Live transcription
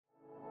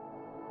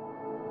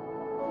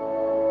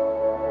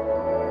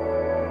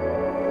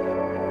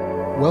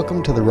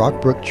Welcome to the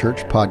Rockbrook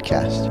Church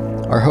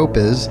podcast. Our hope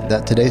is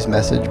that today's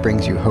message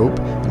brings you hope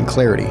and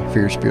clarity for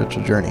your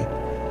spiritual journey.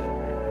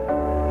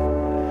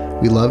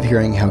 We love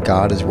hearing how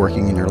God is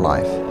working in your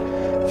life.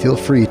 Feel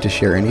free to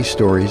share any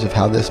stories of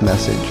how this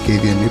message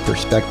gave you a new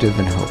perspective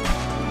and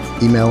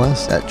hope. Email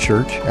us at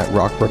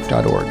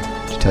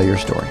church@rockbrook.org to tell your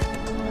story.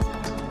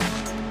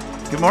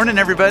 Good morning,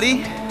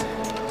 everybody.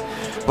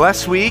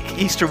 Last week,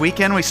 Easter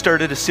weekend, we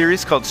started a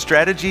series called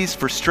Strategies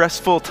for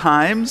Stressful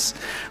Times.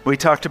 We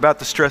talked about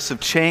the stress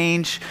of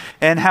change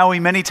and how we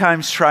many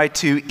times try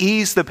to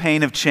ease the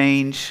pain of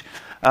change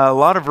a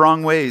lot of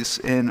wrong ways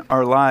in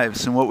our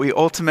lives. And what we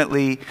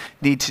ultimately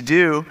need to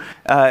do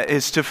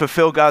is to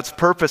fulfill God's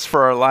purpose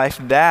for our life.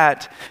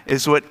 That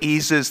is what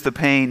eases the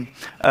pain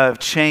of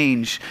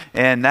change.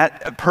 And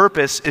that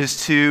purpose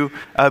is to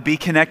be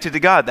connected to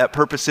God. That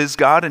purpose is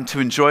God, and to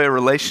enjoy a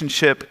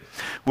relationship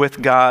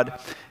with God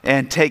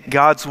and take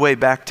God's way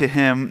back to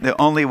Him, the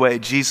only way,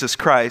 Jesus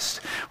Christ.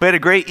 We had a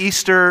great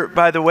Easter,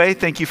 by the way.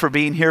 Thank you for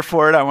being here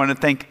for it. I want to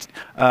thank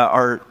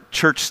our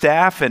church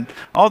staff and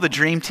all the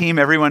dream team,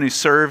 everyone who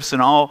serves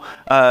in all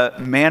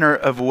manner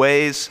of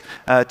ways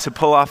to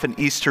pull off an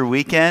Easter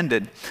weekend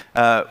and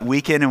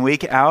week in and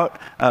week out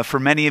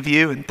for many of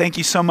you. And thank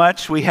you so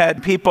much. We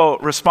had people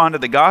respond to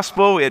the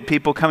gospel. We had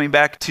people coming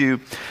back to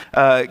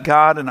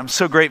God, and I'm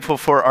so grateful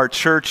for our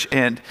church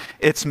and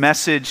its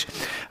message.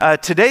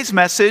 Today's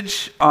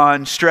message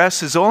on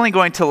stress is only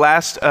going to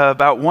last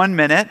about 1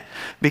 minute,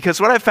 because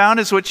what I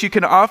found is what you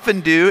can often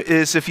do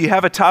is, if you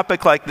have a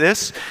topic like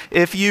this,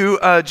 if you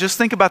just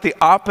think about the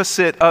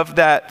opposite of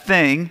that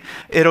thing,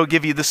 it'll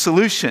give you the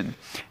solution.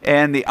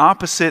 And the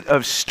opposite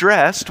of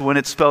stressed, when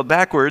it's spelled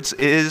backwards,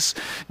 is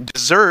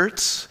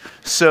desserts.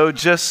 So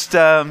just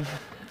go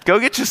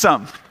get you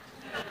some.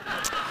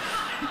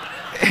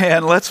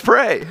 And let's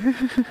pray.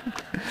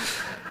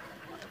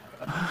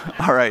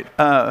 All right.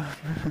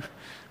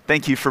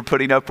 Thank you for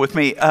putting up with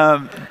me.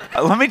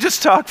 Let me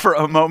just talk for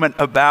a moment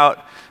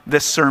about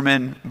this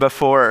sermon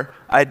before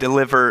I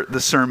deliver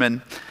the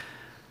sermon.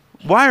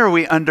 Why are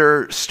we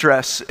under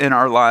stress in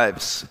our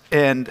lives?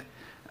 And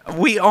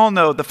we all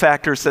know the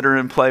factors that are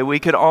in play. We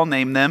could all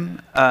name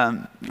them.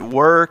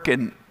 Work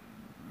and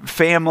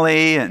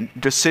family and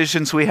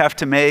decisions we have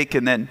to make.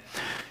 And then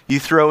you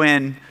throw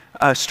in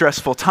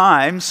stressful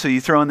times. So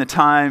you throw in the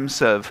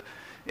times of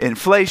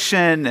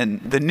inflation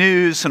and the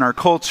news and our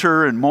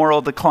culture and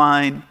moral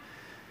decline.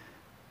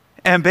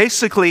 And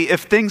basically,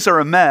 if things are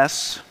a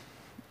mess,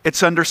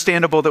 it's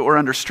understandable that we're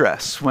under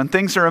stress. When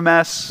things are a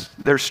mess,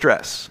 there's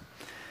stress.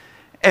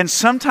 And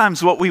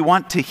sometimes what we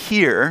want to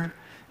hear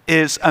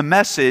is a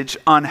message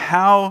on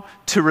how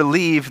to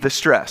relieve the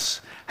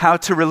stress, how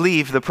to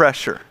relieve the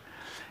pressure.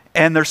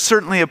 And there's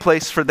certainly a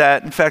place for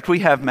that. In fact, we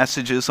have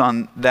messages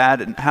on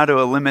that and how to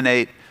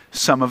eliminate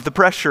some of the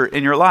pressure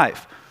in your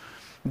life.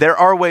 There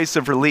are ways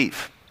of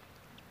relief.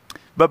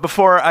 But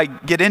before I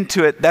get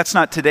into it, that's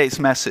not today's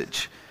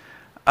message.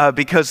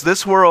 Because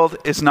this world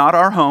is not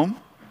our home.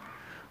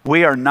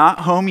 We are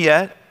not home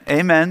yet.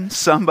 Amen,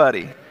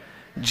 somebody.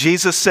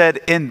 Jesus said,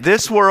 in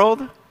this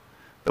world,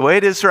 the way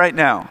it is right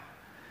now,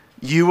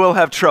 you will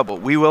have trouble.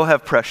 We will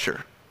have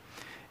pressure.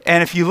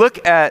 And if you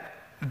look at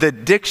the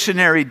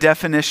dictionary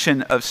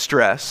definition of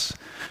stress,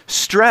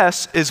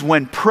 stress is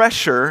when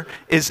pressure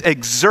is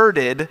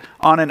exerted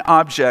on an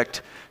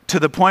object to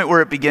the point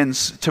where it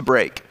begins to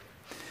break.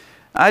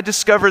 I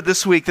discovered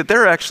this week that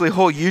there are actually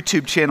whole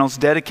YouTube channels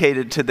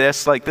dedicated to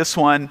this. Like this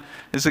one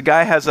is a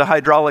guy has a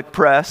hydraulic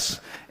press,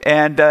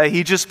 and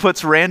he just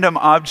puts random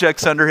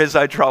objects under his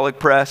hydraulic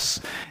press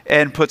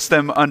and puts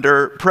them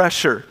under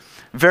pressure.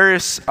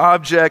 Various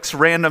objects,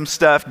 random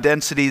stuff,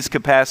 densities,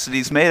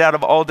 capacities, made out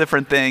of all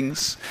different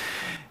things.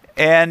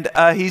 And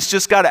he's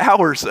just got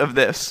hours of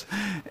this.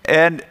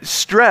 And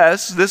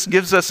stress, this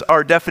gives us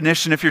our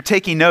definition. If you're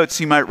taking notes,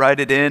 you might write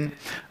it in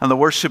on the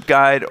worship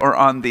guide or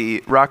on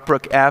the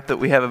Rockbrook app that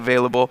we have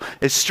available.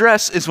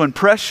 Stress is when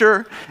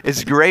pressure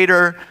is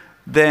greater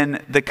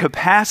than the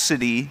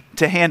capacity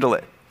to handle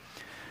it.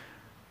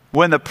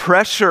 When the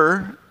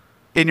pressure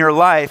in your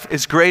life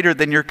is greater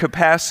than your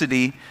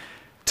capacity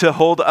to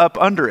hold up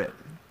under it.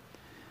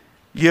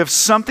 You have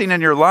something in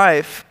your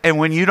life, and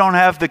when you don't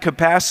have the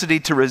capacity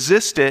to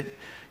resist it,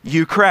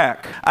 you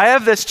crack. I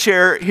have this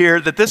chair here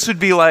that this would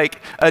be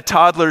like a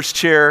toddler's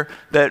chair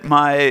that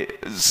my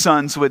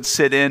sons would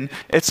sit in.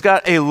 It's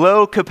got a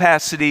low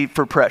capacity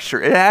for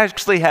pressure. It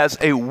actually has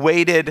a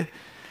weighted,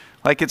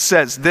 like it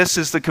says, this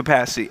is the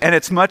capacity, and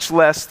it's much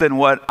less than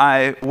what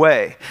I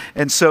weigh.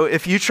 And so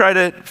if you try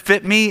to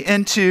fit me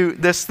into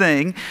this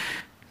thing,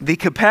 the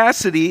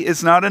capacity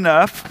is not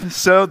enough,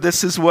 so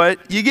this is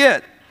what you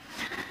get.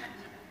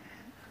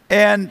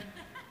 And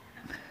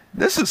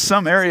this is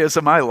some areas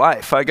of my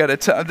life, I gotta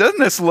tell. Doesn't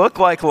this look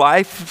like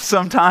life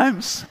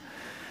sometimes?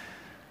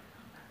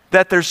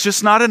 That there's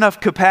just not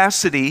enough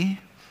capacity.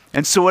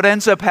 And so what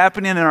ends up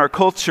happening in our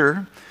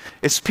culture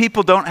is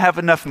people don't have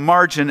enough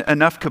margin,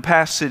 enough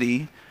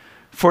capacity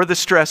for the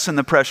stress and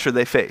the pressure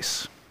they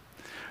face.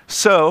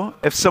 So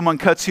if someone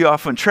cuts you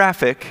off in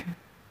traffic,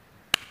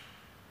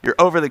 you're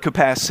over the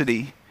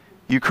capacity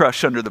you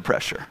crush under the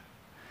pressure.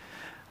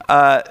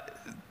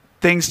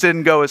 Things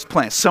didn't go as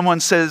planned. Someone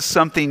says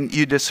something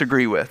you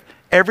disagree with.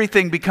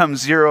 Everything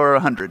becomes 0 or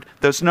 100.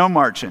 There's no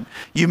margin.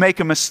 You make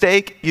a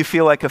mistake, you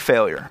feel like a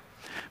failure.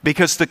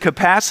 Because the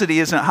capacity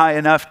isn't high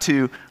enough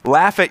to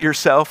laugh at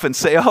yourself and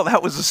say, oh,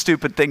 that was a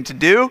stupid thing to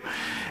do,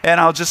 and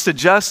I'll just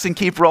adjust and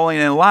keep rolling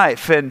in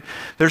life. And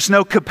there's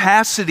no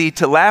capacity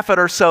to laugh at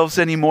ourselves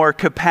anymore,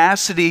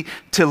 capacity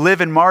to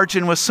live in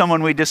margin with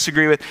someone we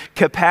disagree with,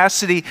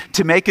 capacity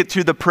to make it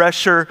through the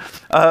pressure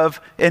of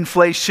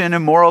inflation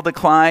and moral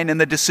decline and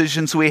the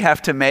decisions we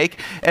have to make.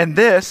 And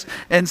this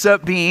ends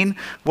up being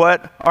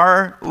what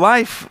our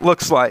life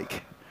looks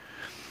like.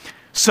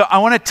 So I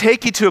want to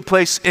take you to a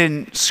place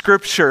in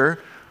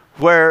Scripture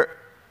where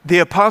the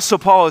Apostle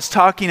Paul is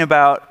talking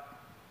about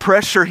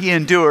pressure he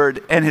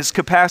endured and his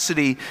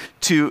capacity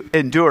to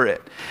endure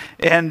it.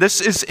 And this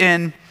is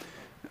in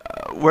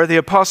where the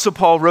Apostle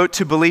Paul wrote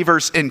to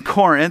believers in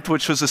Corinth,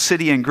 which was a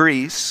city in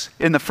Greece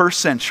in the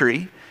first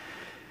century,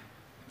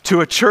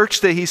 to a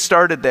church that he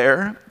started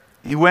there.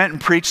 He went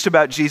and preached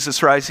about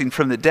Jesus rising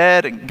from the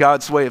dead and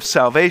God's way of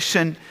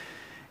salvation.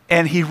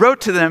 And he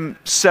wrote to them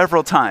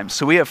several times.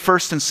 So we have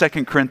 1st and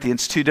 2nd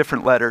Corinthians, 2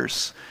 different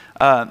letters.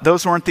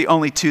 Those weren't the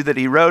only 2 that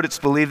he wrote. It's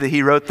believed that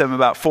he wrote them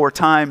about 4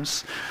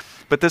 times.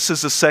 But this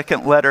is the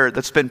second letter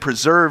that's been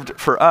preserved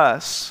for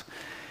us.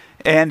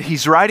 And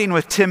he's writing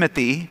with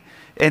Timothy.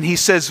 And he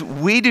says,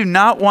 we do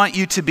not want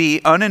you to be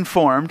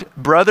uninformed,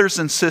 brothers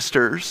and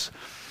sisters,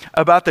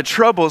 about the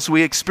troubles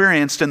we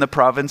experienced in the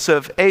province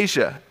of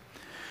Asia.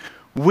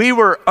 We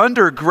were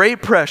under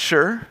great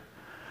pressure,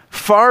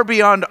 far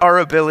beyond our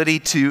ability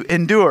to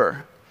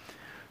endure,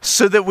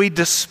 so that we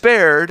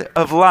despaired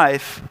of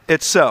life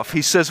itself.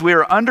 He says we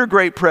are under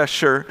great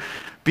pressure,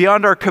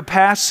 beyond our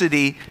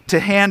capacity to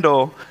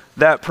handle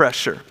that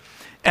pressure.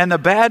 And the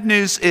bad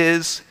news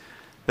is,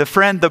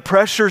 the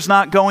pressure's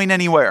not going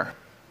anywhere.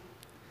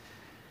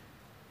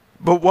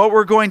 But what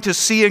we're going to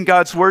see in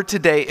God's word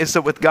today is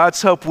that with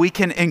God's help, we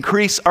can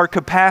increase our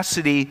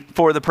capacity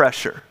for the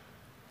pressure.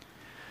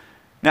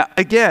 Now,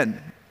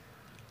 again,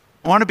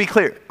 I want to be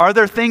clear. Are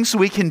there things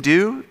we can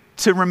do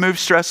to remove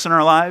stress in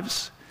our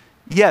lives?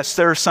 Yes,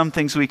 there are some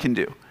things we can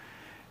do.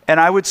 And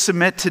I would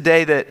submit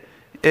today that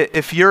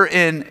if you're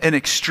in an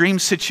extreme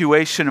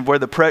situation of where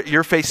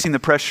you're facing the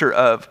pressure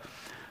of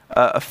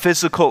a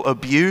physical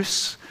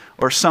abuse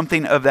or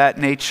something of that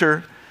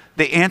nature,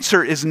 the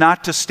answer is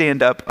not to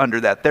stand up under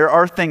that. There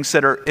are things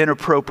that are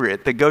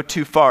inappropriate, that go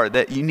too far,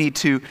 that you need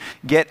to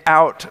get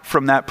out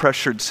from that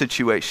pressured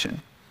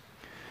situation.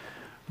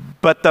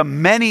 But the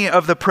many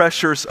of the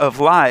pressures of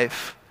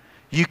life,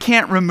 you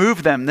can't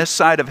remove them this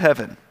side of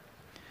heaven.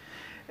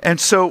 And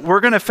so we're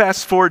going to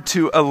fast forward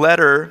to a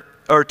letter,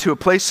 or to a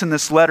place in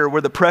this letter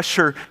where the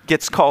pressure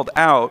gets called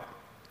out,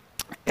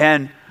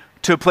 and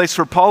to a place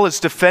where Paul is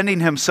defending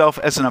himself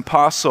as an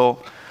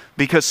apostle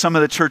because some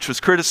of the church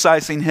was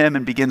criticizing him,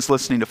 and begins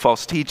listening to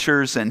false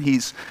teachers, and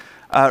he's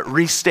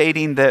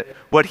restating that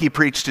what he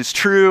preached is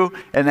true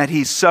and that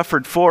he's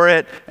suffered for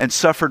it and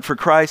suffered for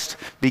Christ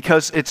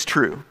because it's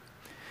true.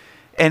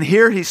 And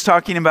here he's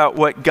talking about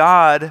what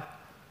God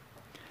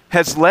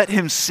has let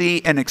him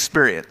see and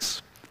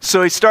experience.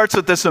 So he starts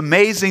with this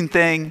amazing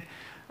thing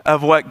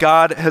of what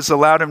God has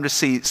allowed him to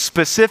see,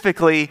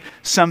 specifically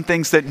some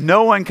things that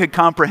no one could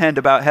comprehend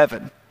about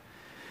heaven.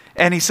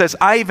 And he says,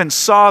 I even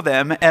saw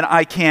them and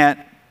I can't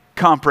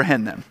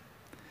comprehend them.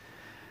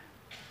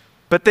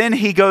 But then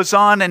he goes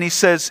on and he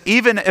says,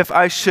 even if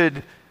I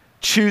should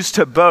choose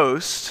to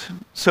boast,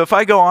 so if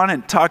I go on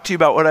and talk to you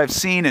about what I've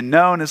seen and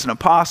known as an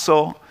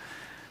apostle,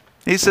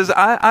 he says,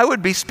 I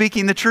would be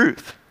speaking the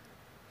truth.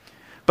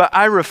 But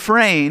I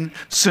refrain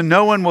so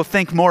no one will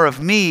think more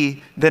of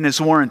me than is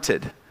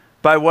warranted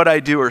by what I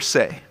do or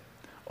say,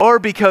 or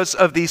because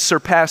of these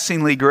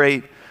surpassingly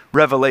great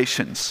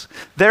revelations.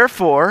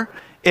 Therefore,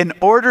 in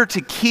order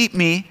to keep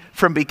me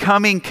from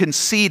becoming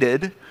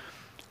conceited,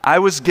 I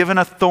was given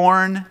a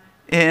thorn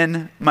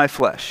in my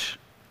flesh,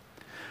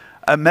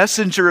 a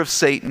messenger of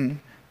Satan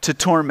to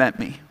torment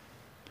me.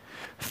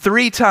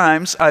 3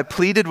 times I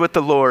pleaded with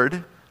the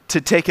Lord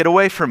to take it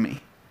away from me.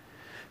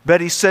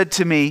 But he said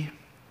to me,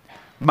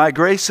 my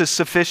grace is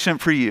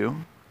sufficient for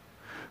you,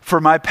 for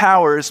my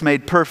power is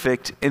made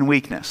perfect in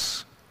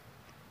weakness.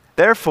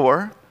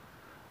 Therefore,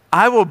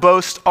 I will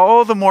boast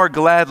all the more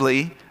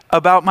gladly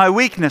about my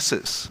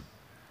weaknesses.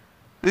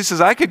 He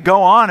says, I could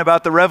go on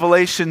about the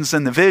revelations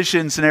and the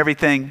visions and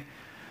everything,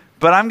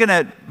 but I'm going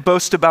to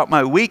boast about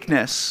my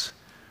weakness.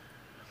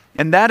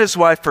 And that is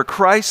why, for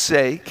Christ's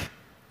sake,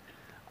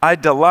 I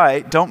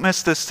delight, don't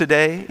miss this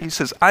today. He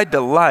says, I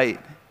delight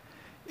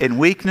in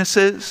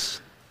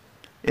weaknesses,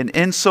 in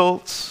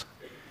insults,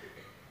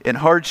 in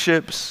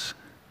hardships,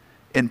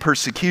 in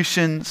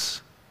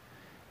persecutions,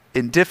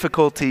 in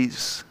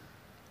difficulties.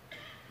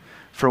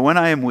 For when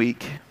I am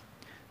weak,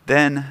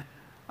 then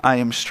I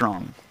am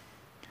strong.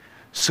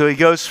 So he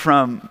goes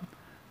from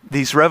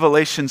these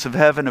revelations of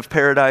heaven, of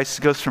paradise,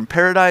 he goes from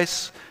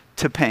paradise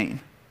to pain.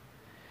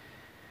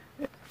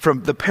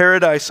 from the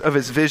paradise of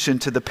his vision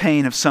to the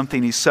pain of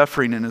something he's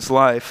suffering in his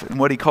life and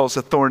what he calls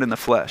a thorn in the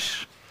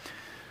flesh.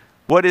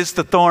 What is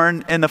the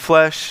thorn in the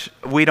flesh?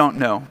 We don't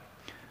know.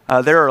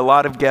 There are a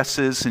lot of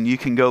guesses, and you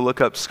can go look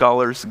up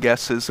scholars'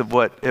 guesses of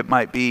what it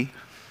might be.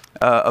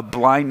 A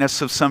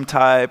blindness of some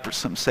type, or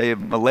some say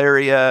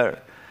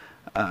malaria.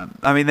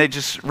 They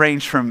just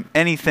range from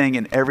anything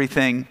and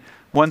everything.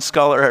 One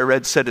scholar I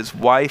read said his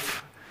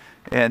wife,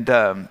 and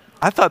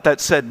I thought that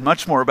said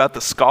much more about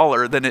the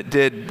scholar than it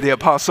did the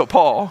Apostle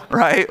Paul,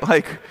 right?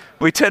 Like,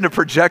 we tend to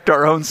project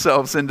our own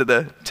selves into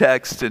the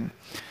text, and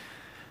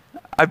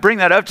I bring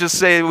that up just to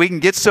say we can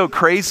get so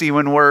crazy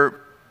when we're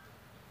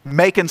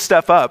making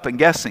stuff up and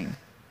guessing.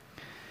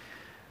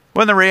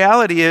 When the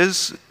reality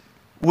is,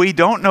 we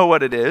don't know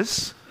what it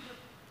is.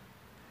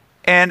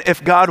 And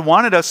if God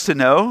wanted us to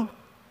know,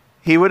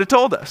 he would have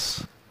told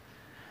us.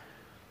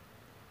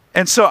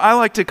 And so I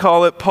like to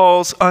call it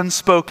Paul's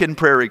unspoken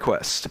prayer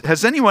request.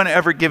 Has anyone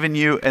ever given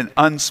you an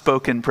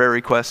unspoken prayer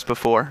request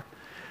before?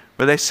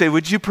 Where they say,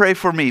 would you pray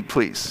for me,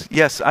 please?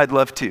 Yes, I'd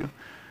love to.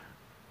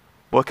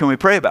 What can we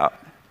pray about?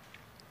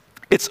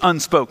 It's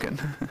unspoken.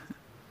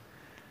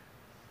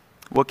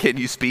 Well, can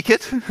you speak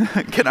it?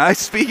 Can I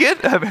speak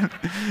it?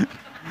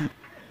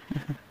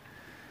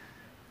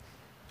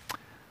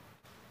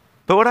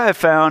 But what I have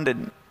found,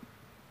 and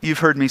you've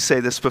heard me say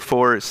this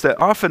before, is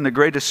that often the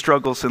greatest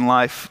struggles in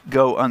life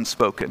go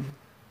unspoken.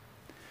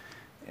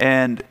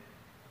 And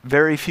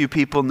very few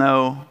people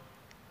know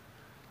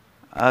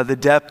the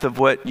depth of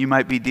what you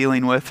might be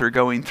dealing with or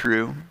going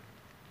through.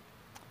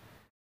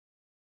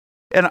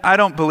 And I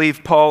don't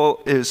believe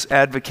Paul is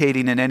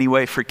advocating in any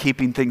way for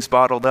keeping things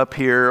bottled up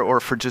here or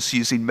for just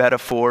using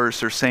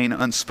metaphors or saying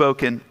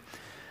unspoken,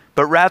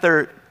 but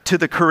rather to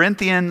the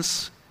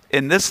Corinthians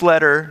in this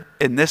letter,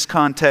 in this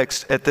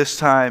context, at this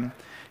time,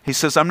 he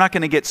says, I'm not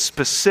going to get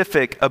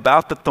specific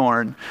about the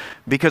thorn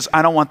because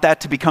I don't want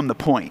that to become the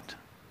point.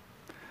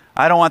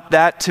 I don't want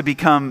that to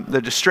become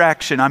the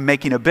distraction. I'm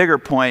making a bigger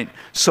point,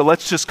 so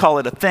let's just call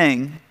it a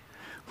thing.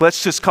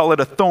 Let's just call it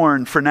a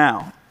thorn for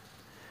now.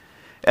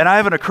 And I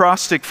have an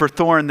acrostic for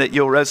thorn that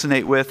you'll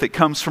resonate with. It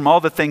comes from all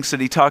the things that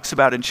he talks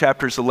about in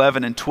chapters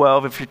 11 and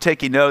 12. If you're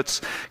taking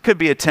notes, it could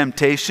be a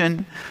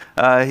temptation.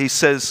 He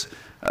says,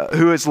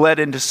 who is led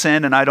into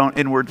sin and I don't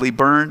inwardly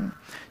burn?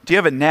 Do you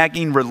have a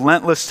nagging,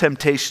 relentless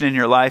temptation in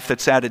your life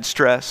that's added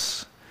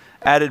stress,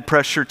 added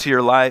pressure to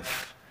your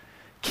life?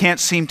 Can't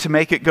seem to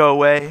make it go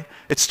away?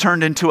 It's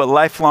turned into a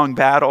lifelong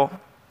battle.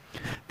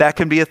 That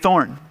can be a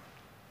thorn.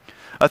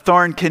 A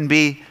thorn can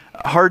be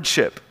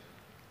hardship.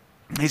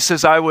 He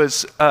says, I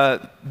was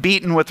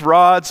beaten with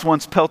rods,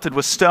 once pelted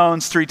with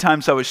stones, 3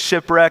 times I was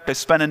shipwrecked. I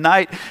spent a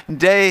night and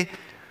day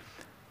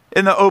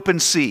in the open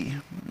sea.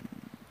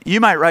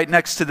 You might write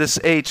next to this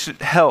H,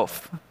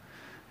 health.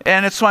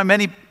 And it's why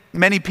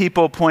many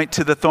people point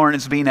to the thorn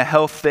as being a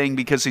health thing,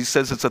 because he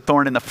says it's a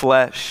thorn in the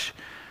flesh.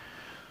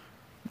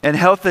 And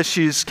health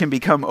issues can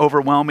become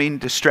overwhelming,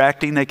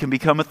 distracting. They can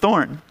become a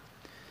thorn.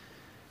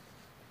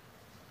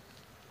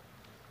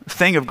 A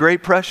thing of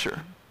great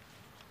pressure.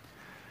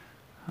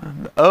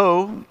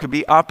 O could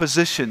be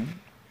opposition.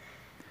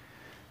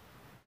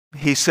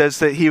 He says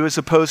that he was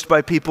opposed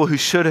by people who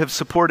should have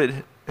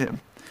supported him.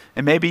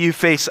 And maybe you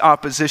face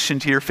opposition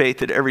to your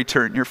faith at every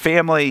turn. Your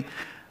family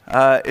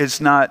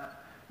is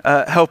not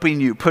helping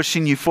you,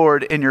 pushing you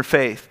forward in your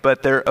faith,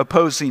 but they're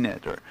opposing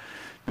it. Or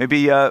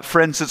maybe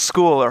friends at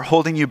school are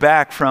holding you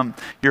back from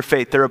your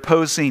faith. They're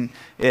opposing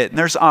it. And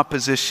there's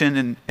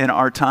opposition in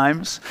our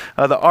times.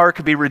 The R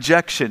could be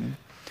rejection.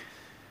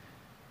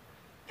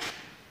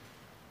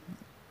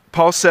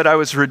 Paul said, I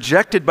was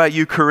rejected by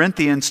you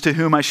Corinthians, to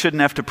whom I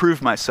shouldn't have to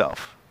prove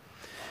myself.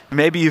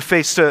 Maybe you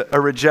faced a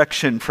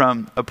rejection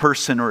from a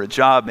person or a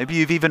job. Maybe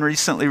you've even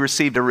recently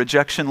received a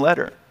rejection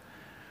letter.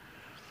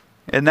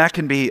 And that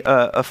can be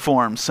a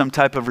form, some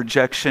type of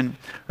rejection.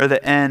 Or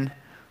the N,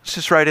 let's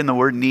just write in the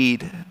word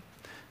need.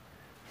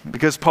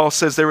 Because Paul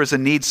says there was a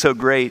need so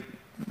great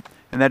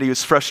and that he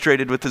was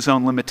frustrated with his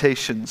own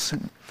limitations.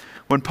 And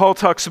when Paul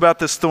talks about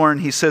this thorn,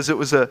 he says it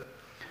was a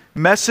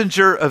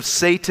messenger of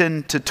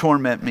Satan to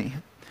torment me,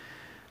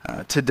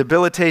 to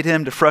debilitate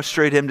him, to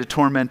frustrate him, to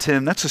torment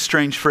him. That's a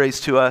strange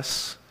phrase to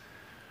us.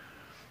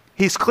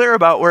 He's clear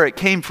about where it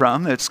came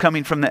from. It's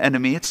coming from the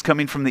enemy. It's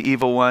coming from the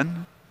evil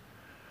one.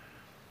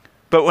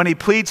 But when he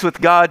pleads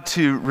with God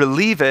to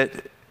relieve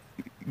it,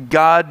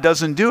 God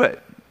doesn't do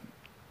it.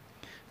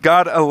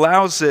 God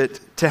allows it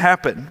to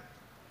happen.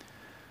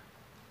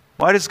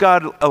 Why does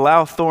God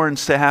allow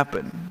thorns to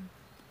happen?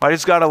 Why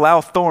does God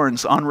allow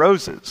thorns on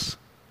roses?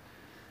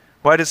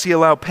 Why does he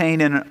allow pain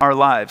in our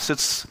lives?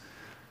 It's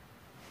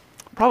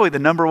probably the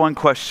number one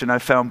question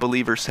I've found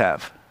believers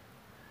have.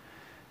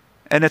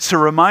 And it's a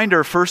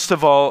reminder, first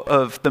of all,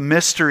 of the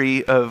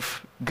mystery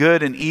of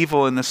good and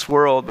evil in this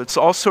world. But it's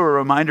also a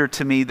reminder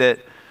to me that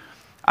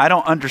I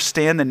don't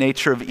understand the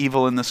nature of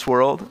evil in this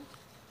world.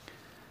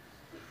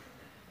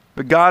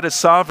 But God is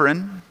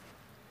sovereign.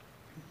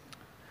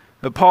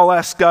 But Paul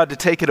asks God to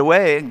take it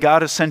away, and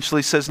God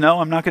essentially says, no,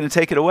 I'm not going to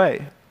take it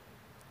away.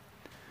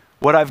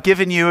 What I've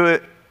given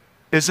you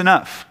is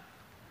enough.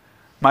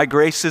 My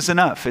grace is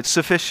enough. It's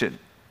sufficient.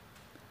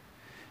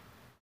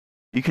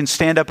 You can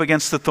stand up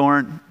against the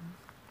thorn.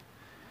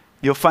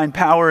 You'll find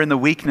power in the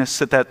weakness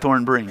that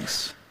thorn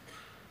brings.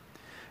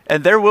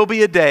 And there will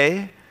be a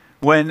day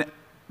when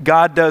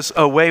God does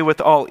away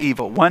with all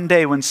evil. One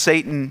day when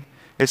Satan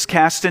is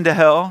cast into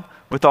hell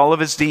with all of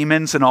his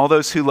demons and all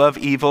those who love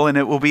evil, and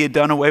it will be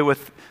done away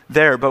with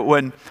there. But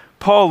when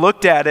Paul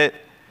looked at it,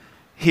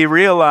 he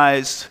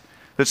realized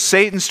that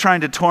Satan's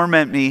trying to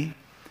torment me,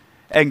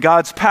 and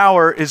God's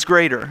power is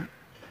greater.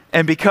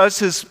 And because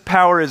his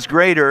power is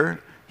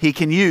greater, he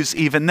can use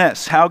even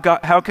this. How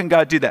can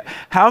God do that?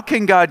 How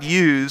can God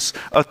use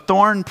a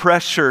thorn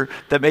pressure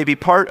that may be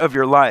part of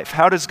your life?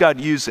 How does God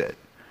use it?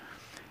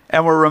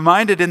 And we're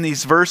reminded in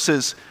these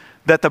verses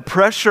that the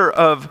pressure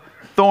of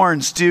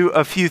thorns do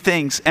a few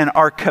things, and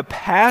our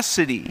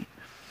capacity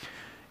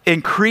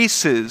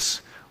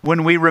increases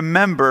when we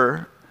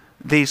remember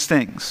these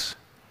things.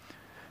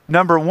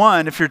 Number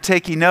one, if you're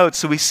taking notes,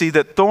 so we see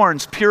that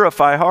thorns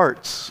purify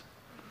hearts.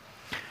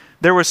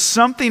 There was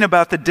something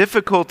about the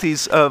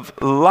difficulties of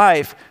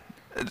life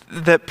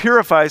that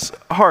purifies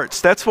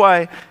hearts. That's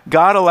why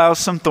God allows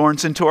some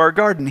thorns into our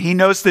garden. He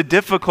knows the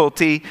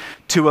difficulty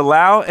to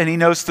allow, and he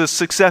knows the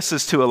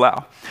successes to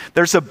allow.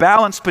 There's a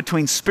balance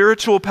between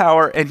spiritual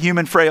power and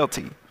human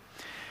frailty.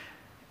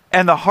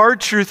 And the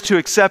hard truth to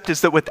accept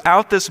is that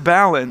without this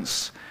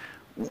balance,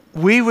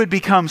 we would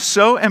become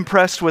so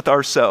impressed with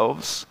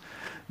ourselves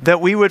that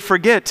we would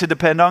forget to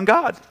depend on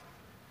God.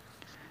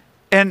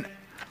 And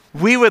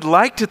we would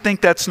like to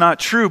think that's not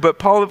true, but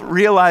Paul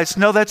realized,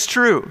 no, that's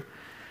true.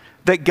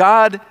 That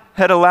God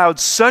had allowed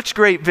such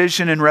great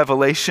vision and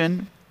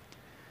revelation.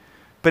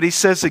 But he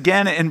says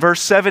again in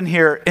verse 7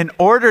 here, in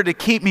order to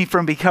keep me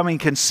from becoming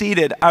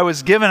conceited, I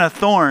was given a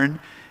thorn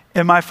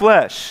in my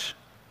flesh.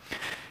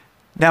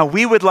 Now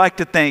we would like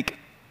to think,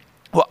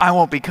 well, I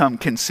won't become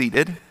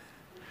conceited,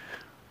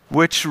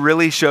 which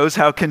really shows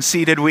how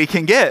conceited we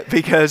can get,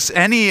 because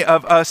any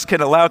of us can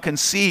allow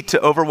conceit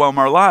to overwhelm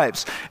our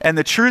lives. And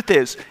the truth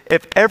is,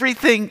 if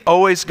everything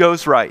always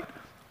goes right,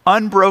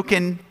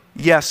 unbroken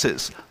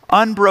yeses,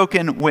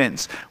 unbroken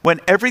wins, when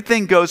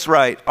everything goes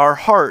right, our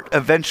heart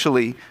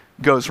eventually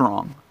goes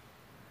wrong.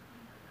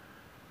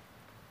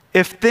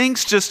 If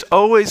things just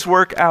always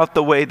work out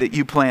the way that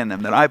you plan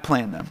them, that I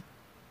plan them,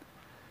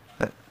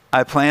 that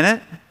I plan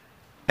it,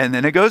 and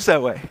then it goes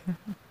that way.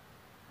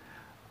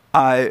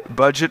 I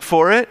budget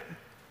for it,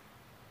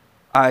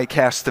 I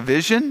cast the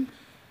vision,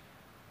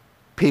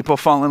 people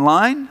fall in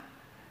line,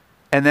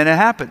 and then it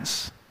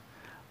happens.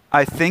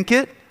 I think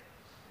it,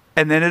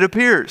 and then it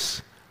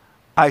appears.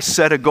 I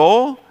set a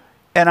goal,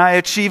 and I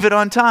achieve it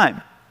on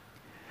time.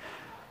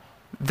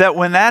 That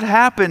when that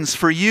happens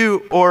for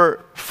you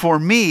or for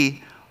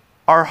me,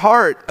 our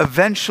heart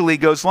eventually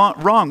goes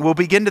wrong. We'll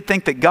begin to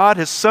think that God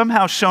has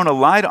somehow shown a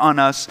light on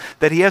us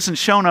that he hasn't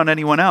shown on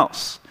anyone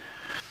else.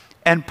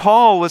 And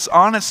Paul was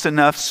honest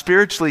enough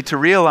spiritually to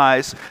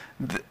realize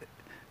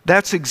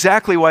that's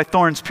exactly why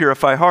thorns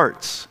purify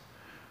hearts.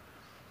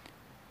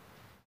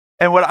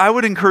 And what I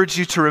would encourage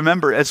you to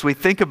remember as we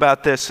think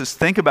about this is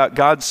think about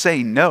God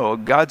saying no.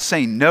 God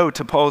saying no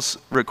to Paul's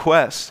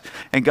request.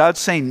 And God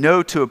saying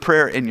no to a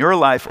prayer in your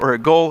life or a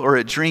goal or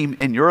a dream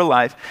in your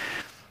life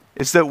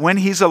is that when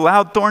he's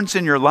allowed thorns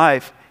in your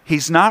life,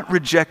 he's not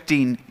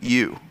rejecting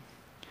you.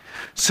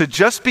 So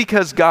just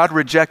because God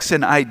rejects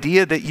an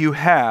idea that you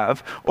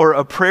have or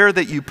a prayer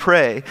that you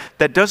pray,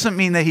 that doesn't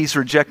mean that he's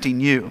rejecting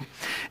you.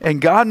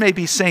 And God may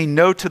be saying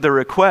no to the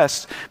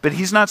request, but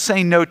he's not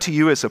saying no to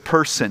you as a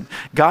person.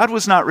 God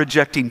was not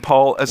rejecting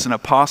Paul as an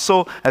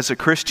apostle, as a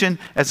Christian,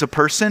 as a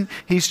person.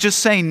 He's just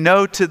saying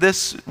no to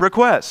this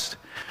request.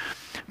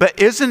 But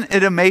isn't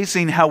it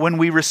amazing how when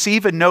we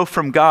receive a no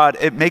from God,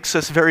 it makes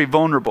us very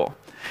vulnerable?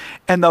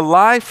 And the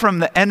lie from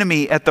the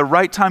enemy at the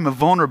right time of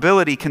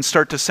vulnerability can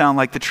start to sound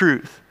like the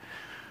truth.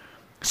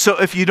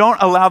 So if you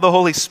don't allow the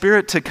Holy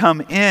Spirit to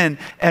come in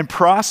and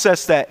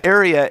process that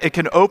area, it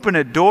can open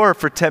a door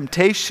for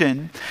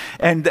temptation,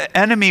 and the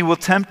enemy will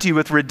tempt you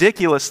with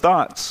ridiculous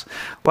thoughts.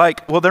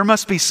 Like, well, there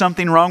must be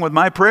something wrong with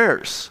my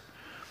prayers.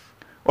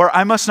 Or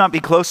I must not be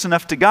close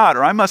enough to God.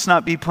 Or I must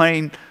not be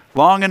praying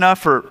long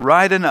enough or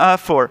right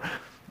enough. Or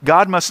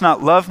God must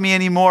not love me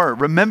anymore.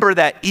 Remember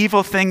that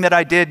evil thing that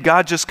I did,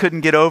 God just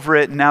couldn't get over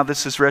it, and now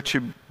this is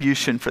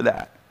retribution for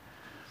that.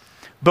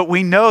 But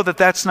we know that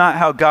that's not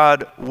how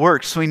God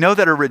works. We know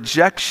that a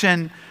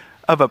rejection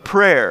of a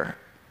prayer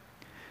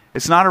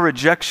is not a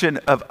rejection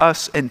of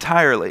us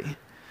entirely.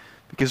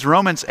 Because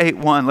Romans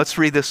 8:1, let's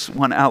read this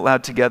one out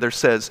loud together,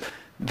 says,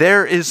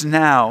 there is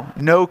now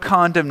no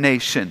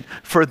condemnation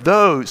for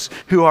those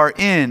who are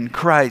in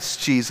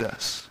Christ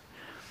Jesus.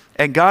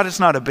 And God has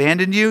not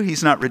abandoned you.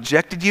 He's not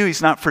rejected you.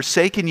 He's not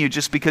forsaken you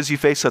just because you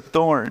face a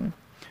thorn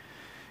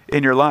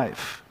in your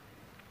life.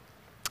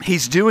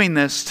 He's doing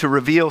this to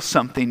reveal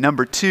something.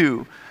 Number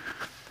two,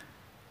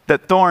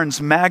 that thorns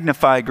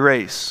magnify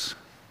grace.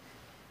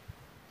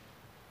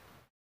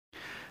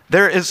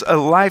 There is a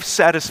life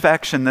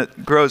satisfaction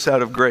that grows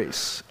out of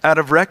grace, out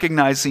of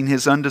recognizing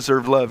his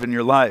undeserved love in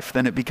your life.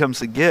 Then it becomes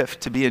a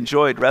gift to be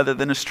enjoyed rather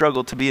than a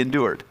struggle to be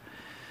endured.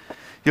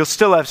 You'll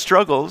still have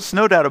struggles,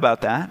 no doubt about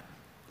that,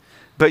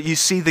 but you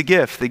see the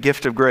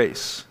gift of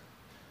grace.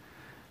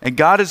 And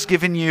God has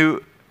given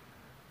you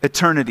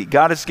eternity.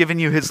 God has given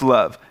you his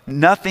love.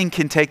 Nothing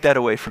can take that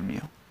away from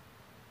you.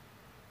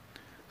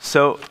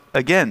 So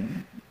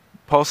again,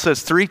 Paul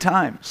says 3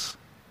 times,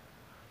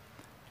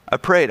 I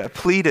prayed, I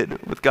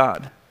pleaded with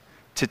God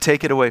to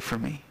take it away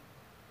from me.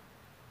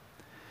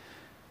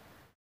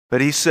 But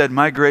he said,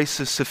 my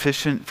grace is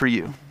sufficient for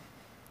you,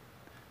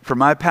 for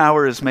my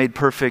power is made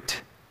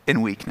perfect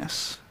in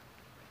weakness.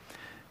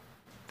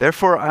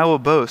 Therefore, I will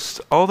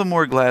boast all the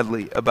more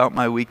gladly about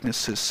my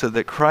weaknesses, so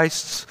that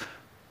Christ's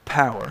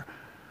power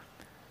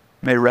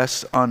may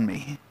rest on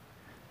me,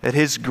 that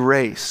his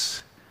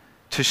grace,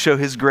 to show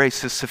his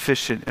grace is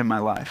sufficient in my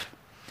life.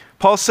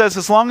 Paul says,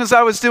 as long as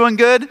I was doing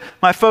good,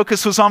 my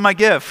focus was on my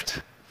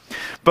gift.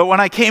 But when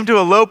I came to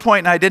a low point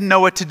and I didn't know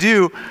what to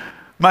do,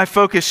 my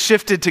focus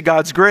shifted to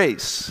God's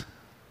grace.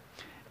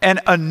 And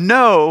a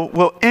no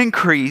will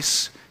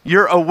increase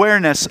your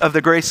awareness of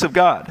the grace of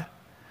God.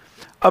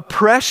 A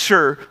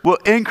pressure will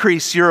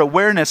increase your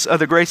awareness of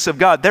the grace of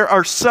God. There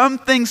are some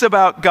things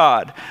about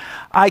God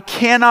I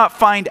cannot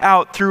find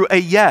out through a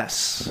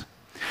yes.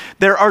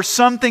 There are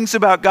some things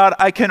about God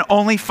I can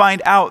only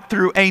find out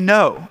through a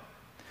no.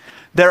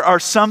 There are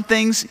some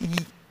things,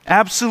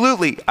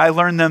 absolutely, I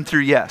learned them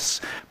through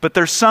yes. But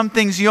there's some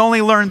things you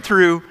only learn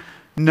through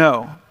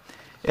no.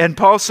 And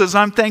Paul says,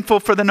 I'm thankful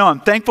for the no.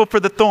 I'm thankful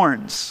for the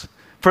thorns,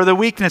 for the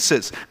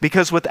weaknesses,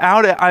 because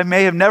without it, I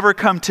may have never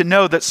come to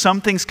know that some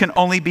things can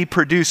only be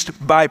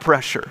produced by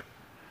pressure.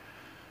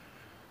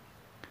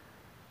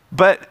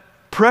 But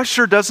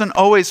pressure doesn't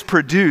always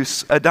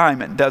produce a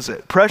diamond, does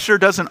it? Pressure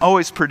doesn't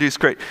always produce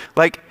great.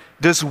 Like,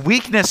 does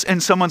weakness in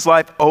someone's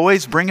life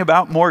always bring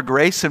about more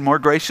grace and more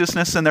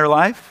graciousness in their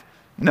life?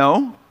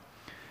 No.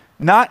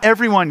 Not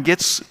everyone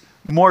gets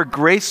more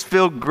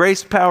grace-filled,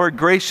 grace-powered,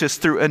 gracious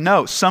through a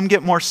no. Some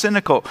get more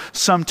cynical.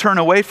 Some turn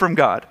away from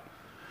God.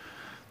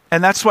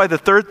 And that's why the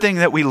third thing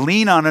that we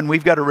lean on and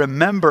we've got to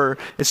remember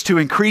is to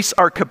increase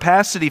our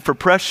capacity for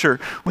pressure.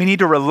 We need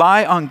to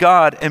rely on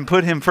God and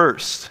put him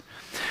first.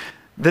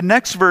 The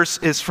next verse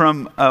is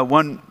from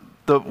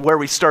where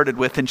we started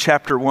with in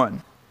chapter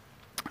 1.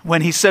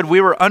 When he said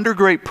we were under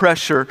great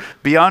pressure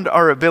beyond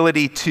our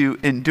ability to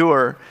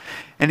endure.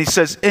 And he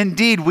says,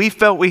 indeed, we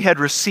felt we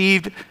had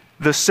received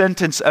the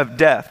sentence of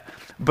death.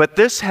 But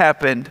this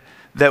happened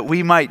that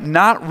we might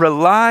not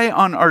rely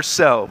on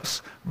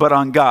ourselves, but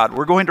on God.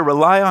 We're going to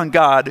rely on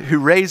God who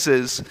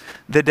raises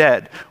the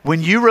dead.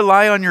 When you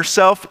rely on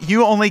yourself,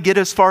 you only get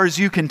as far as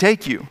you can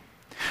take you.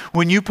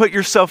 When you put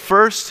yourself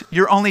first,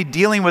 you're only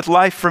dealing with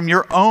life from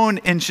your own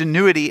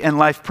ingenuity and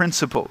life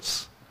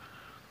principles.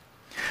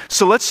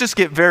 So let's just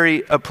get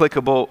very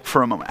applicable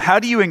for a moment. How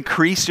do you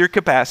increase your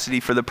capacity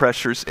for the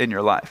pressures in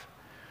your life?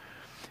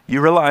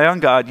 You rely on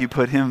God, you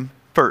put him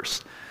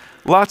first.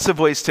 Lots of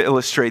ways to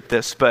illustrate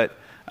this, but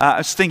I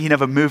was thinking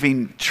of a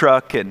moving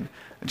truck and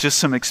just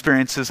some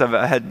experiences I've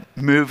had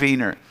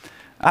moving. I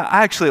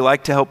actually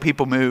like to help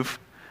people move.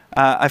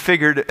 I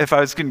figured if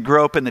I was going to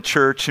grow up in the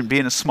church and be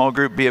in a small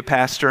group, be a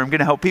pastor, I'm going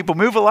to help people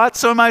move a lot,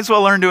 so I might as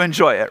well learn to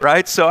enjoy it,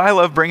 right? So I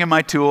love bringing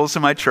my tools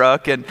in my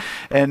truck and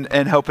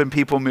helping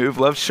people move.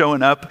 Love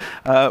showing up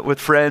with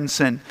friends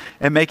and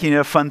making it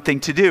a fun thing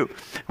to do.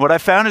 What I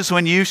found is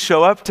when you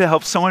show up to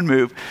help someone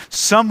move,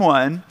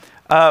 someone,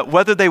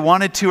 whether they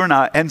wanted to or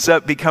not, ends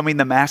up becoming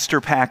the master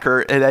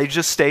packer, and they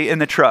just stay in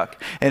the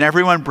truck. And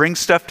everyone brings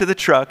stuff to the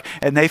truck,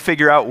 and they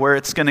figure out where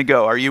it's going to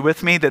go. Are you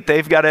with me? That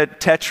they've got to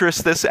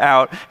Tetris this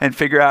out and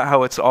figure out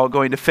how it's all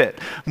going to fit.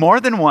 More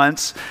than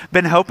once,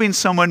 been helping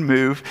someone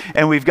move,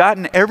 and we've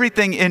gotten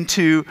everything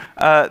into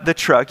the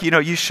truck. You know,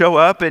 you show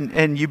up,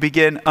 and you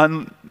begin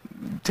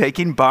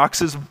taking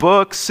boxes,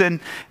 books, and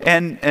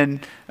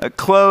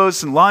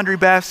clothes and laundry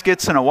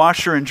baskets and a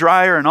washer and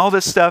dryer and all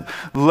this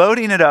stuff,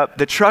 loading it up,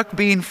 the truck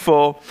being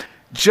full,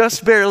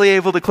 just barely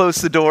able to close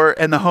the door,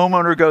 and the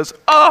homeowner goes,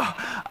 oh,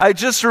 I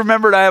just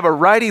remembered I have a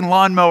riding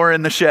lawnmower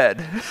in the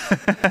shed.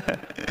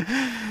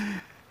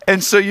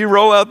 And so you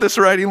roll out this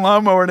riding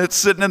lawnmower and it's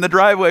sitting in the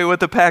driveway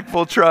with a packed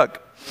full truck.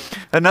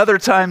 Another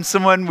time,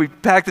 we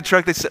packed the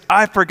truck, they said,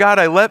 I forgot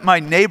I let my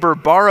neighbor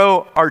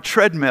borrow our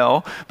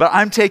treadmill, but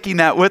I'm taking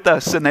that with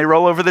us. And they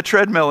roll over the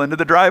treadmill into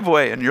the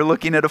driveway, and you're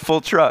looking at a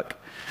full truck.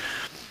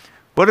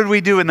 What did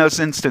we do in those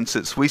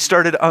instances? We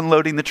started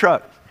unloading the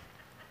truck.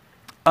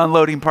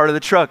 Unloading part of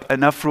the truck,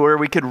 enough for where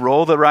we could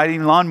roll the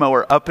riding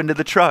lawnmower up into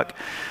the truck.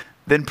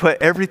 Then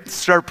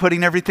start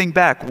putting everything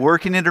back,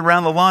 working it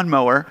around the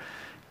lawnmower.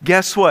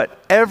 Guess what?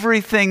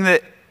 Everything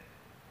that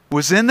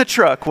was in the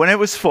truck when it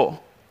was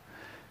full,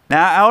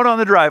 now out on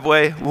the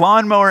driveway,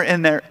 lawnmower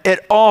in there,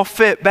 it all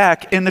fit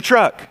back in the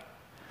truck.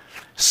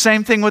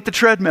 Same thing with the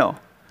treadmill.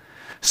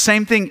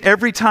 Same thing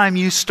every time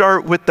you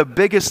start with the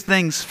biggest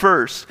things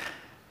first.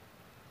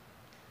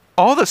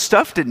 All the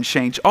stuff didn't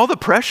change. All the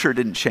pressure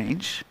didn't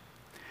change.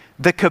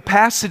 the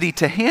capacity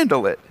to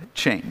handle it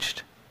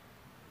changed.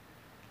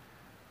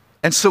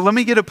 And so let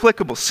me get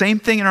applicable. Same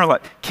thing in our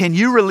life. Can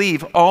you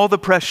relieve all the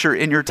pressure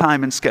in your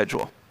time and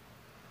schedule?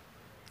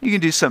 You can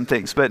do some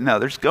things, but no,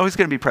 there's always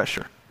going to be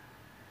pressure.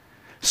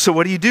 So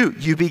what do?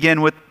 You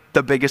begin with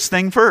the biggest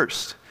thing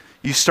first.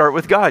 You start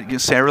with God. You can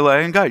say, I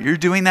rely on God. You're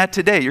doing that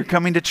today. You're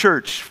coming to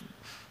church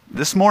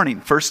this morning,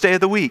 first day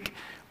of the week,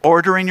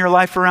 ordering your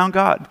life around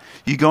God.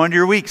 You go into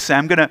your week, say,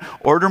 I'm going to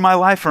order my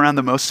life around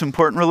the most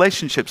important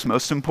relationships,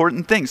 most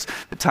important things,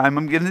 the time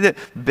I'm going to do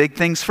big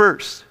things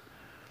first.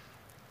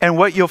 And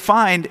what you'll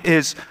find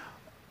is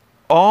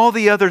all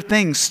the other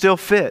things still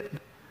fit.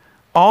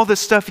 All the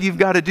stuff you've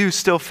got to do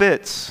still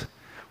fits.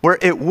 Where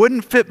it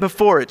wouldn't fit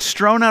before, it's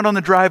strewn out on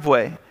the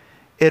driveway.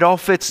 It all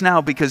fits now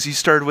because you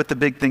started with the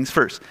big things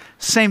first.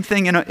 Same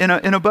thing in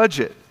a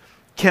budget.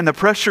 Can the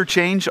pressure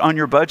change on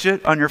your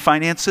budget, on your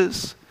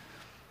finances?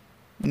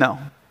 No.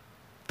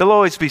 There'll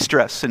always be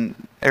stress in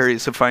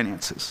areas of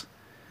finances.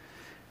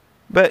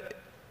 But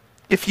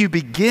if you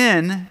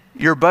begin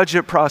your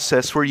budget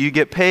process where you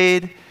get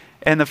paid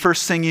and the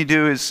first thing you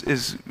do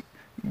is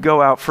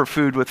go out for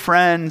food with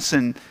friends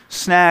and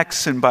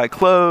snacks and buy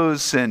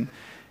clothes and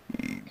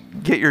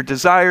get your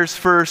desires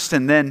first,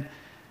 and then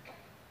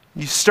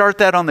you start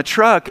that on the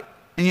truck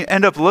and you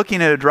end up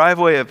looking at a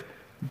driveway of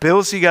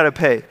bills you got to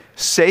pay,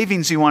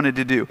 savings you wanted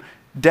to do,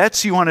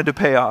 debts you wanted to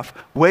pay off,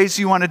 ways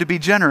you wanted to be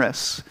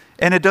generous,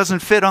 and it doesn't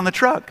fit on the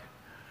truck.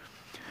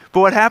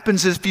 But what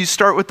happens is if you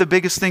start with the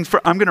biggest things,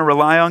 I'm going to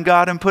rely on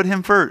God and put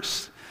Him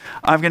first.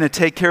 I'm going to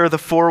take care of the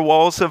four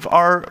walls of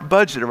our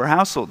budget, of our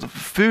household, of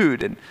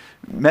food and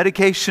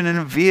medication and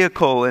a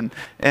vehicle and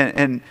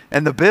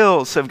the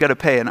bills I've got to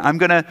pay. And I'm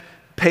going to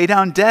pay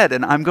down debt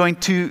and I'm going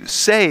to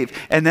save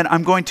and then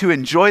I'm going to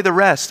enjoy the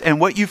rest. And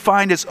what you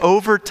find is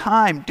over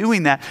time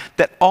doing that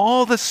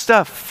all the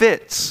stuff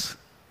fits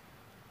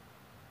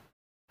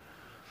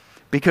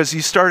because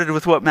you started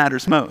with what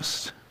matters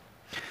most.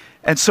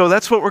 And so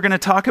that's what we're going to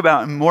talk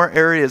about in more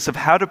areas of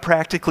how to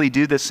practically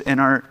do this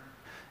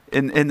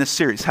in this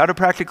series, how to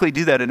practically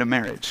do that in a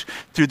marriage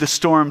through the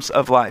storms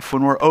of life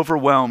when we're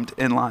overwhelmed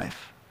in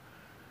life.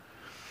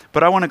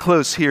 But I want to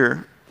close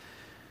here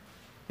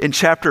in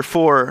chapter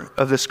 4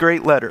 of this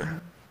great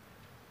letter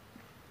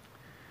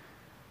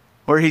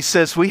where he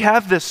says, we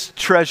have this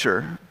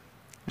treasure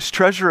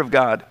of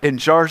God in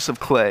jars of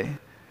clay,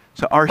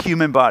 so our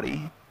human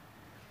body,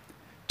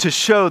 to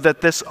show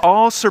that this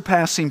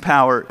all-surpassing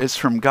power is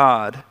from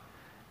God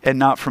and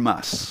not from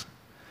us.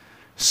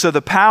 So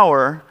the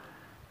power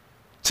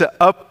to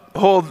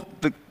uphold,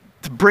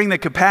 to bring the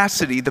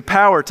capacity, the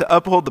power to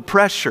uphold the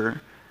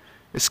pressure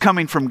is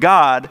coming from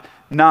God,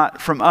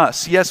 not from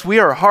us. Yes, we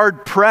are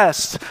hard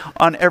pressed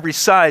on every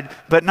side,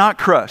 but not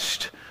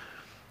crushed.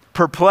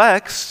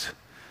 Perplexed,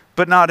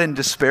 but not in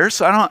despair.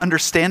 So I don't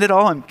understand it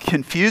all. I'm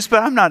confused,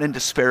 but I'm not in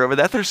despair over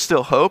that. There's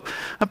still hope.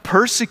 I'm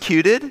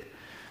persecuted.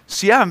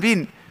 So yeah, I'm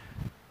being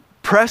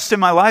pressed in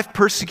my life,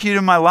 persecuted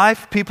in my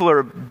life. People are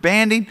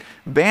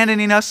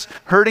abandoning us,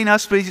 hurting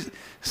us, but he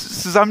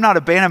says, I'm not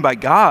abandoned by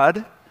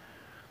God.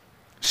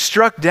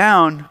 Struck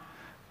down,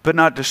 but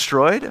not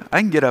destroyed.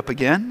 I can get up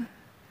again.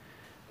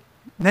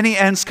 Then he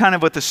ends kind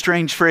of with a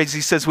strange phrase.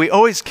 He says, we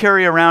always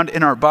carry around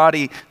in our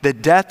body the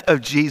death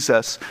of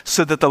Jesus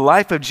so that the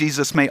life of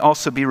Jesus may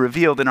also be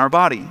revealed in our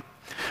body.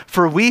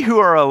 For we who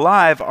are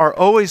alive are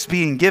always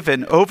being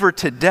given over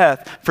to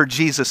death for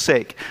Jesus'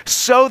 sake,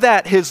 so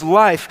that his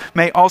life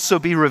may also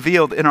be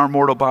revealed in our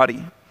mortal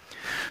body.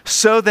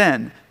 So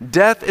then,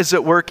 death is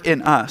at work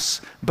in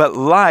us, but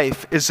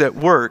life is at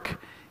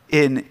work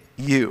in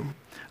you.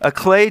 A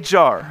clay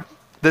jar,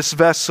 this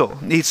vessel,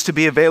 needs to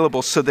be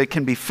available so that it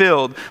can be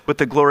filled with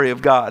the glory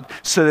of God,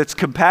 so that its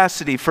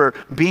capacity for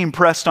being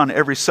pressed on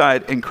every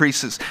side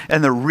increases.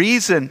 And the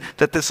reason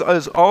that this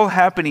is all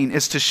happening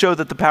is to show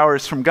that the power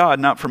is from God,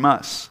 not from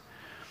us.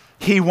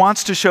 He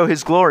wants to show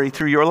his glory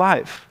through your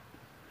life.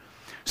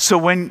 So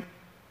when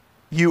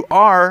you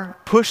are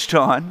pushed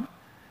on,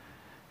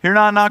 you're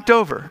not knocked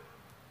over.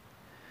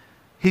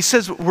 He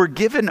says we're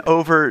given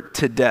over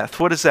to death.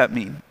 What does that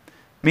mean?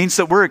 It means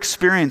that we're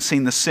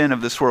experiencing the sin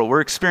of this world.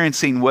 We're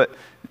experiencing what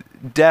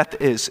death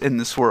is in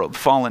this world,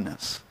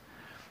 fallenness.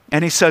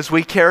 And he says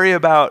we carry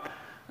about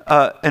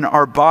in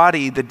our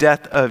body the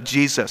death of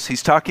Jesus.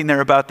 He's talking there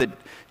about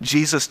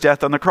Jesus'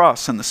 death on the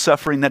cross and the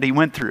suffering that he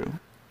went through.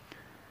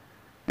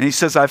 And he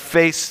says, I've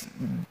faced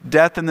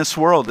death in this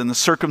world in the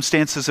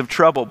circumstances of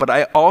trouble, but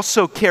I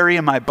also carry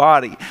in my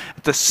body,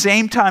 at the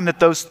same time that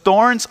those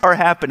thorns are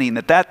happening,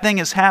 that thing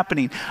is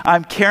happening,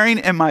 I'm carrying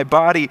in my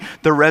body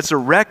the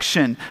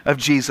resurrection of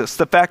Jesus,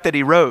 the fact that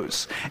he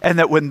rose. And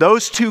that when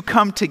those two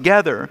come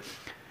together,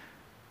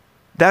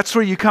 that's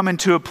where you come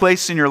into a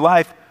place in your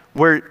life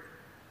where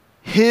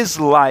his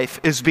life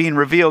is being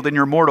revealed in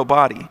your mortal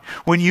body.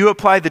 When you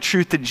apply the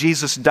truth that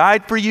Jesus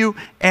died for you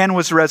and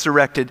was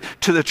resurrected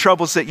to the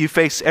troubles that you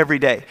face every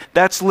day,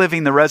 that's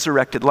living the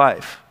resurrected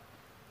life.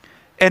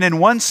 And in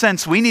one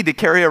sense, we need to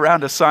carry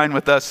around a sign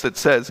with us that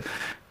says,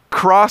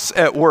 cross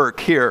at work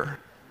here.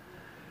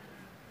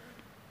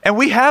 And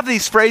we have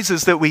these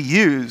phrases that we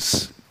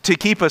use to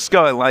keep us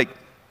going. Like,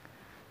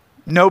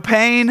 no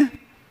pain,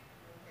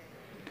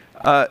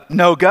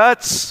 no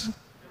guts.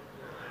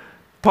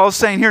 Paul's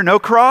saying here, no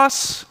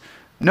cross,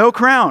 no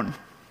crown.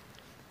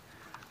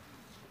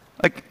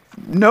 Like,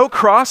 no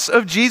cross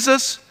of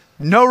Jesus,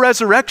 no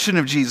resurrection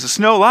of Jesus,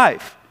 no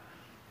life.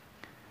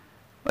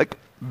 Like,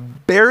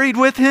 buried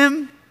with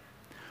him,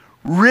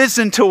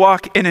 risen to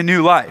walk in a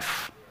new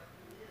life.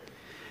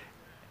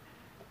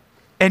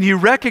 And you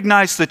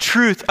recognize the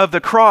truth of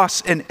the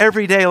cross in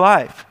everyday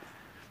life.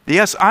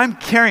 Yes,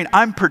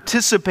 I'm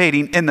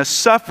participating in the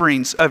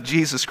sufferings of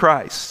Jesus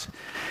Christ.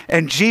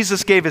 And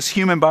Jesus gave his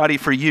human body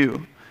for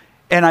you.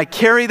 And I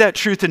carry that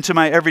truth into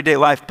my everyday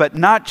life, but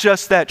not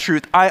just that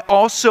truth. I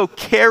also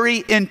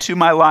carry into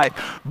my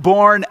life,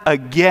 born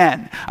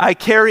again. I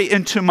carry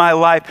into my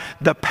life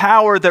the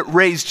power that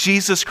raised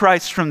Jesus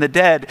Christ from the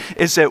dead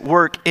is at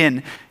work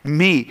in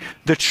me.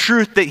 The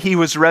truth that he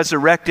was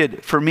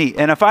resurrected for me.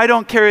 And if I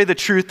don't carry the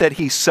truth that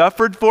he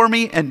suffered for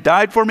me and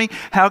died for me,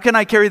 how can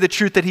I carry the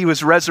truth that he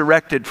was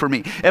resurrected for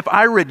me? If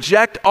I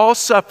reject all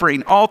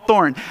suffering, all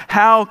thorn,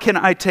 how can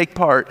I take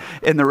part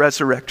in the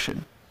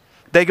resurrection?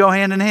 They go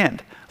hand in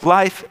hand,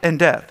 life and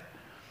death.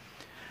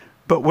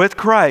 But with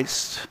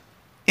Christ,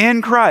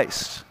 in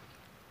Christ,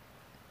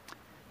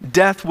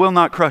 death will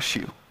not crush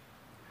you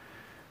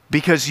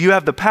because you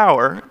have the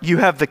power, you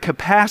have the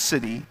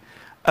capacity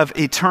of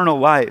eternal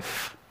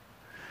life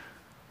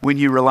when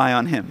you rely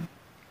on him.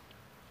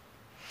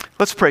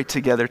 Let's pray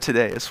together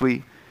today as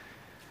we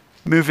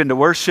move into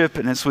worship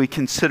and as we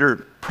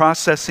consider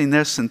processing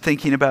this and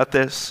thinking about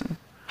this.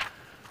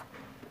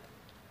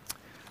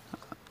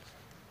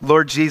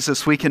 Lord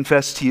Jesus, we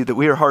confess to you that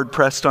we are hard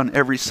pressed on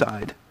every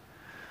side.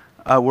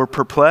 We're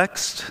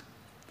perplexed.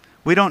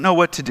 We don't know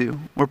what to do.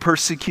 We're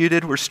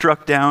persecuted. We're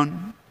struck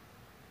down.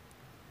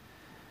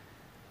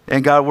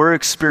 And God, we're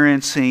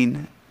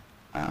experiencing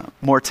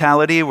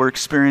mortality. We're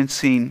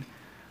experiencing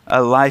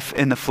a life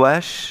in the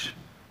flesh,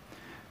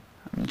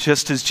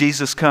 just as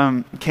Jesus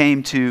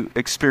came to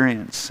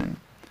experience. And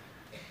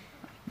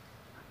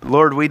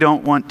Lord, we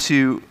don't want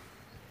to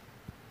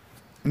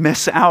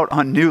miss out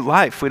on new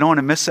life. We don't want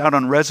to miss out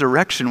on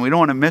resurrection. We don't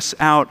want to miss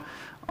out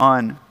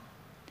on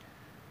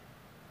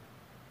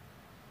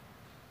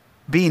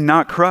being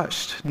not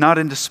crushed, not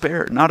in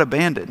despair, not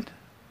abandoned,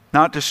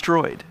 not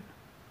destroyed.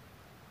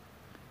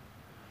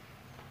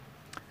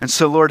 And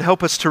so, Lord,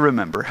 help us to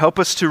remember. Help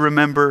us to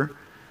remember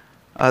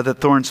that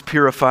thorns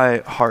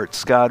purify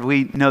hearts. God,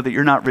 we know that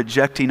you're not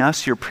rejecting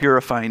us. You're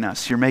purifying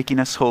us. You're making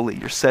us holy.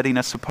 You're setting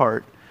us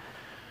apart.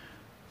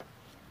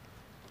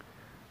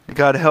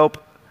 God,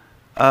 help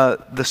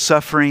the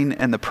suffering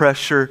and the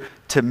pressure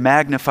to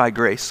magnify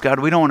grace. God,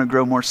 we don't want to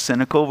grow more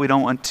cynical. We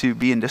don't want to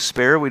be in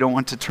despair. We don't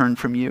want to turn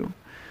from you.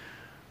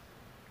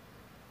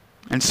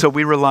 And so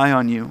we rely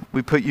on you.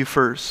 We put you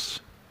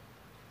first.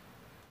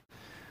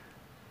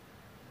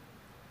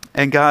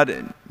 And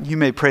God, you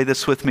may pray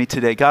this with me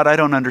today. God, I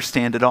don't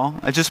understand it all.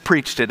 I just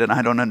preached it and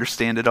I don't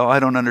understand it all. I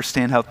don't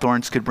understand how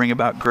thorns could bring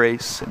about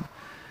grace.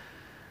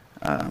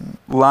 And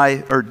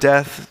life or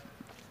death,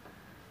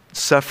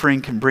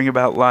 suffering can bring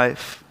about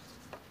life.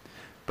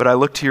 But I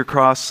look to your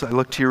cross, I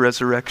look to your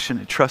resurrection,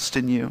 I trust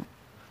in you.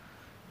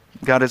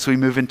 God, as we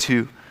move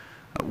into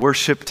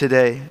worship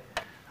today,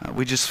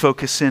 we just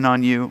focus in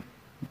on you.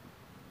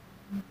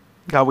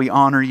 God, we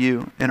honor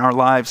you in our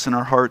lives and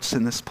our hearts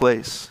in this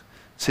place.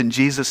 It's in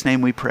Jesus'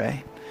 name we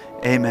pray.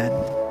 Amen.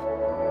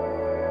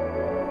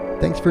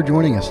 Thanks for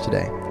joining us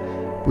today.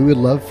 We would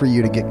love for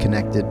you to get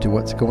connected to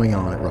what's going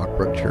on at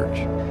Rockbrook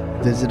Church.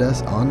 Visit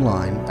us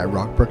online at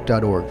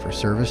rockbrook.org for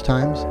service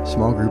times,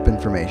 small group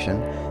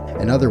information,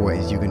 and other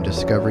ways you can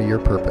discover your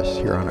purpose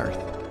here on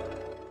earth.